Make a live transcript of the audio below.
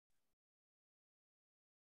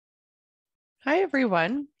Hi,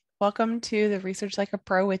 everyone. Welcome to the Research Like a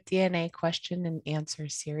Pro with DNA question and answer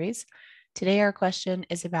series. Today, our question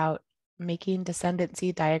is about making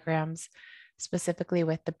descendancy diagrams, specifically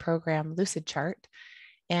with the program Lucidchart.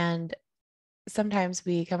 And sometimes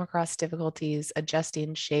we come across difficulties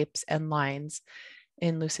adjusting shapes and lines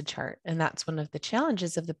in Lucidchart. And that's one of the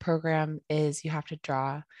challenges of the program is you have to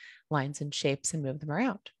draw lines and shapes and move them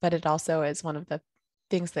around. But it also is one of the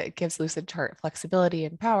things that gives Lucidchart flexibility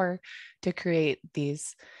and power to create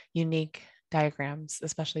these unique diagrams,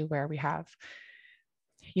 especially where we have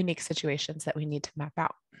unique situations that we need to map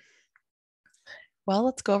out. Well,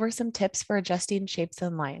 let's go over some tips for adjusting shapes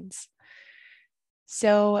and lines.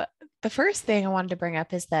 So the first thing I wanted to bring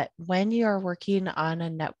up is that when you are working on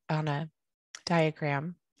a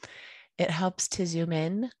diagram, it helps to zoom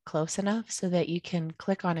in close enough so that you can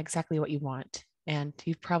click on exactly what you want. And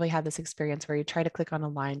you've probably had this experience where you try to click on a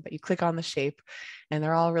line, but you click on the shape and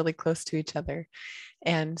they're all really close to each other.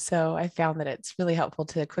 And so I found that it's really helpful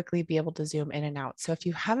to quickly be able to zoom in and out. So if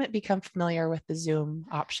you haven't become familiar with the zoom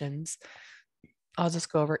options, I'll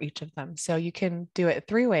just go over each of them. So you can do it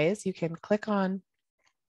 3 ways. You can click on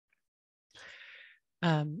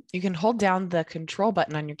you can hold down the control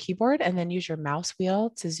button on your keyboard and then use your mouse wheel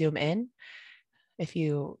to zoom in if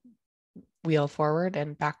you wheel forward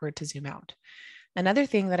and backward to zoom out. Another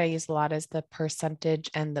thing that I use a lot is the percentage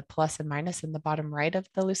and the plus and minus in the bottom right of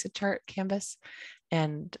the Lucidchart canvas.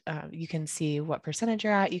 And you can see what percentage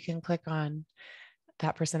you're at. You can click on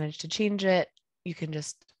that percentage to change it. You can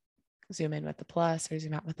just zoom in with the plus or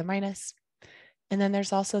zoom out with the minus. And then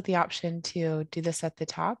there's also the option to do this at the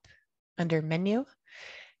top under menu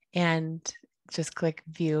and just click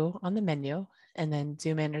view on the menu and then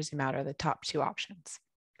zoom in or zoom out are the top 2 options.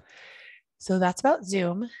 So that's about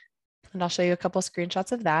zoom. And I'll show you a couple of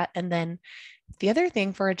screenshots of that. And then the other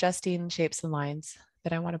thing for adjusting shapes and lines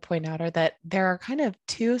that I want to point out are that there are kind of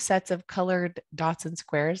 2 sets of colored dots and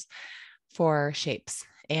squares for shapes.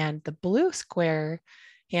 And the blue square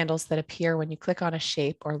handles that appear when you click on a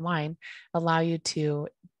shape or line allow you to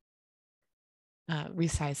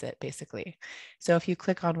resize it basically. So if you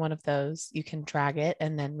click on one of those, you can drag it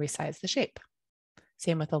and then resize the shape.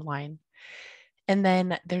 Same with a line. And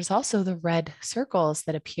then there's also the red circles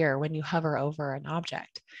that appear when you hover over an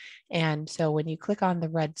object. And so when you click on the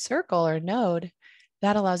red circle or node,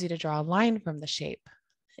 that allows you to draw a line from the shape.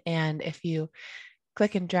 And if you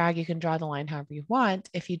click and drag, you can draw the line however you want.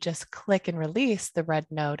 If you just click and release the red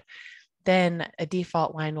node, then a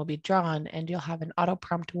default line will be drawn and you'll have an auto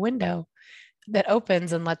prompt window that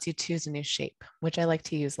opens and lets you choose a new shape, which I like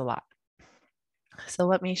to use a lot. So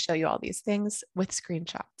let me show you all these things with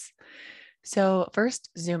screenshots. So first,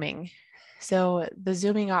 zooming. So the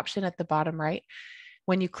zooming option at the bottom right,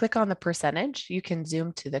 when you click on the percentage, you can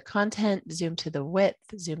zoom to the content, zoom to the width,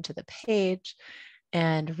 zoom to the page,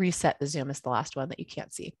 and reset the zoom is the last one that you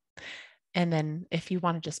can't see. And then if you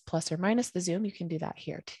want to just plus or minus the zoom, you can do that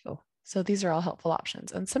here too. So these are all helpful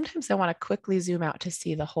options. And sometimes I want to quickly zoom out to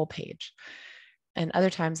see the whole page. And other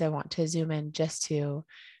times I want to zoom in just to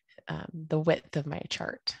the width of my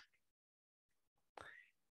chart.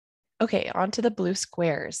 Okay, onto the blue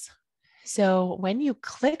squares. So when you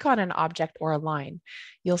click on an object or a line,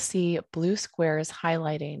 you'll see blue squares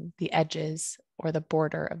highlighting the edges or the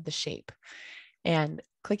border of the shape. And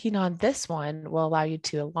clicking on this one will allow you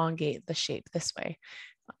to elongate the shape this way.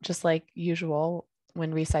 Just like usual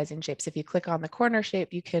when resizing shapes, if you click on the corner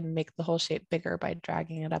shape, you can make the whole shape bigger by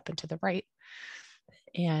dragging it up and to the right.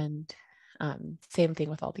 And same thing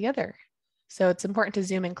with all the other. So it's important to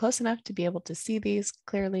zoom in close enough to be able to see these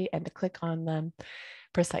clearly and to click on them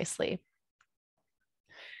precisely.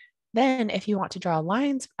 Then if you want to draw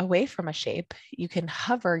lines away from a shape, you can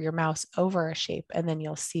hover your mouse over a shape and then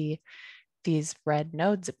you'll see these red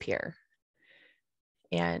nodes appear.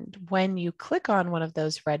 And when you click on one of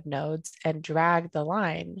those red nodes and drag the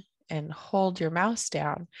line and hold your mouse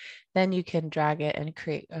down, then you can drag it and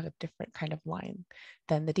create a different kind of line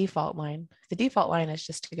than the default line. The default line is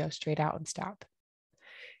just to go straight out and stop.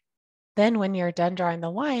 Then when you're done drawing the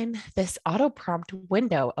line, this auto prompt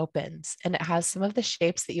window opens and it has some of the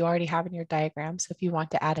shapes that you already have in your diagram. So if you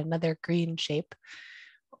want to add another green shape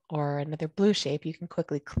or another blue shape, you can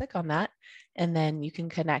quickly click on that and then you can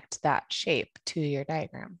connect that shape to your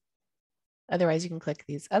diagram. Otherwise, you can click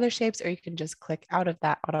these other shapes or you can just click out of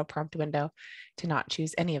that auto prompt window to not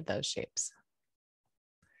choose any of those shapes.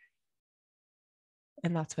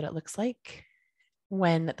 And that's what it looks like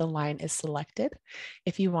when the line is selected.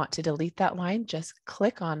 If you want to delete that line, just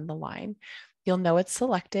click on the line. You'll know it's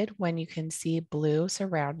selected when you can see blue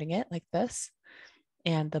surrounding it like this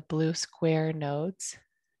and the blue square nodes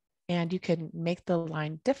And you can make the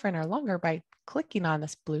line different or longer by clicking on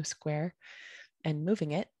this blue square and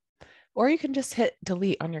moving it, or you can just hit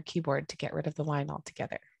delete on your keyboard to get rid of the line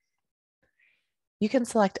altogether. You can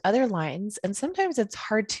select other lines, and sometimes it's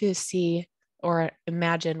hard to see or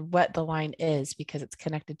imagine what the line is because it's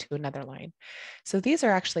connected to another line. So these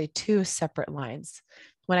are actually two separate lines.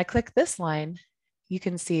 When I click this line, you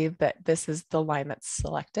can see that this is the line that's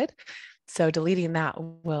selected. So deleting that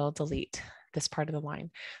will delete this part of the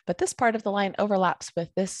line. But this part of the line overlaps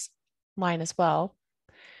with this line as well.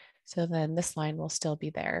 So then this line will still be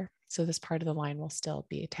there. So this part of the line will still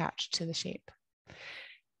be attached to the shape.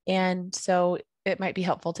 And so it might be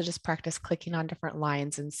helpful to just practice clicking on different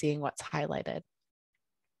lines and seeing what's highlighted.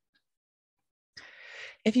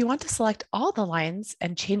 If you want to select all the lines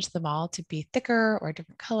and change them all to be thicker or a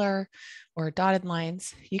different color or dotted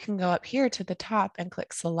lines, you can go up here to the top and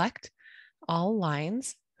click Select All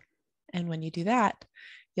Lines. And when you do that,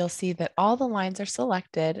 you'll see that all the lines are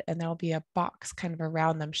selected and there'll be a box kind of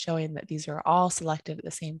around them showing that these are all selected at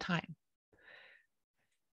the same time.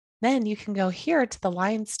 Then you can go here to the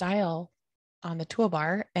line style on the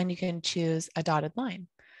toolbar and you can choose a dotted line.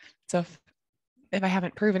 So if I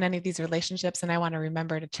haven't proven any of these relationships and I want to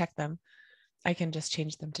remember to check them, I can just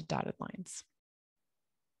change them to dotted lines.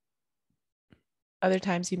 Other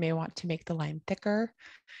times you may want to make the line thicker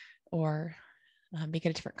or make it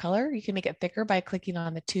a different color. You can make it thicker by clicking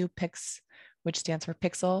on the 2 pix, which stands for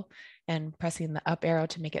pixel, and pressing the up arrow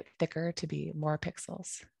to make it thicker to be more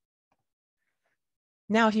pixels.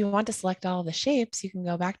 Now, if you want to select all the shapes, you can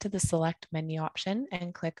go back to the select menu option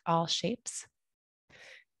and click all shapes.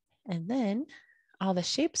 And then all the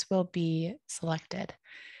shapes will be selected.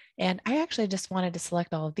 And I actually just wanted to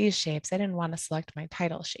select all of these shapes. I didn't want to select my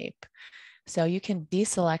title shape. So you can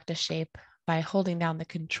deselect a shape by holding down the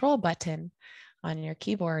control button on your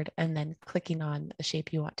keyboard and then clicking on the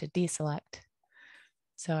shape you want to deselect.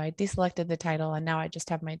 So I deselected the title and now I just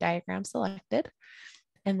have my diagram selected.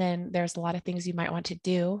 And then there's a lot of things you might want to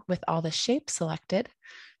do with all the shapes selected.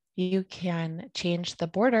 You can change the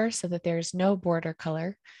border so that there's no border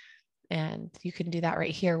color. And you can do that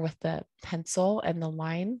right here with the pencil and the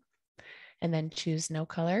line, and then choose no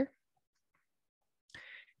color.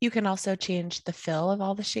 You can also change the fill of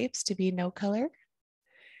all the shapes to be no color.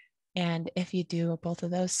 And if you do both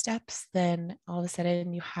of those steps, then all of a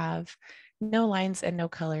sudden you have no lines and no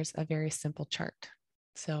colors, a very simple chart.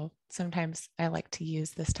 So sometimes I like to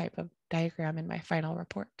use this type of diagram in my final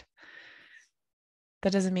report.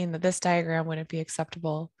 That doesn't mean that this diagram wouldn't be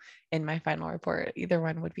acceptable in my final report. Either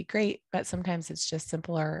one would be great, but sometimes it's just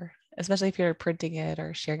simpler, especially if you're printing it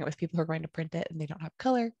or sharing it with people who are going to print it and they don't have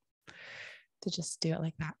color, to just do it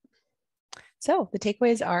like that. So the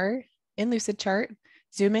takeaways are, in Lucidchart,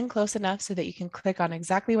 zoom in close enough so that you can click on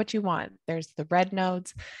exactly what you want. There's the red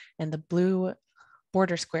nodes and the blue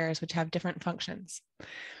border squares, which have different functions.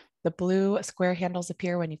 The blue square handles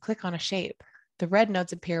appear when you click on a shape. The red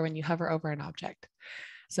nodes appear when you hover over an object.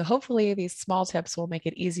 So hopefully these small tips will make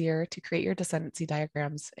it easier to create your descendancy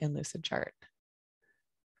diagrams in Lucidchart.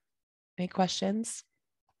 Any questions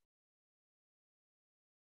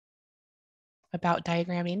about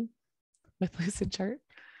diagramming with Lucidchart?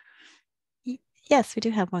 Yes, we do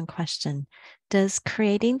have one question. Does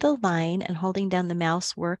creating the line and holding down the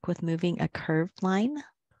mouse work with moving a curved line?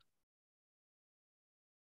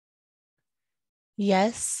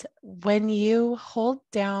 Yes, when you hold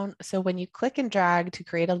down, so when you click and drag to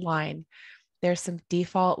create a line, there's some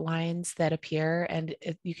default lines that appear, and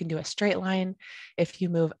you can do a straight line. If you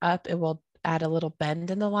move up, it will add a little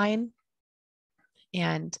bend in the line.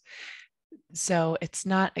 And so it's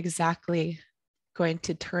not exactly going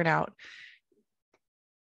to turn out.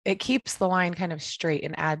 It keeps the line kind of straight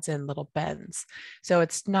and adds in little bends. So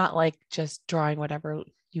it's not like just drawing whatever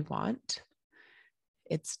you want.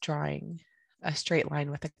 It's drawing a straight line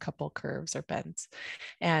with a couple curves or bends.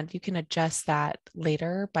 And you can adjust that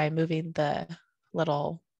later by moving the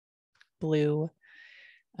little blue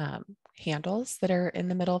handles that are in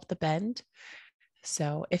the middle of the bend.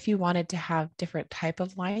 So if you wanted to have different type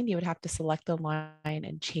of line, you would have to select the line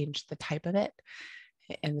and change the type of it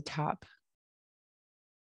in the top.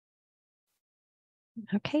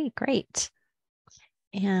 Okay, great.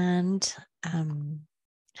 And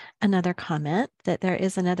another comment that there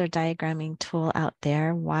is another diagramming tool out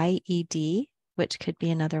there, YED, which could be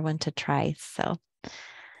another one to try. So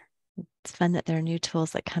it's fun that there are new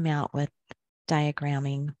tools that come out with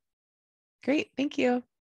diagramming. Great, thank you.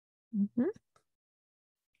 Mm-hmm.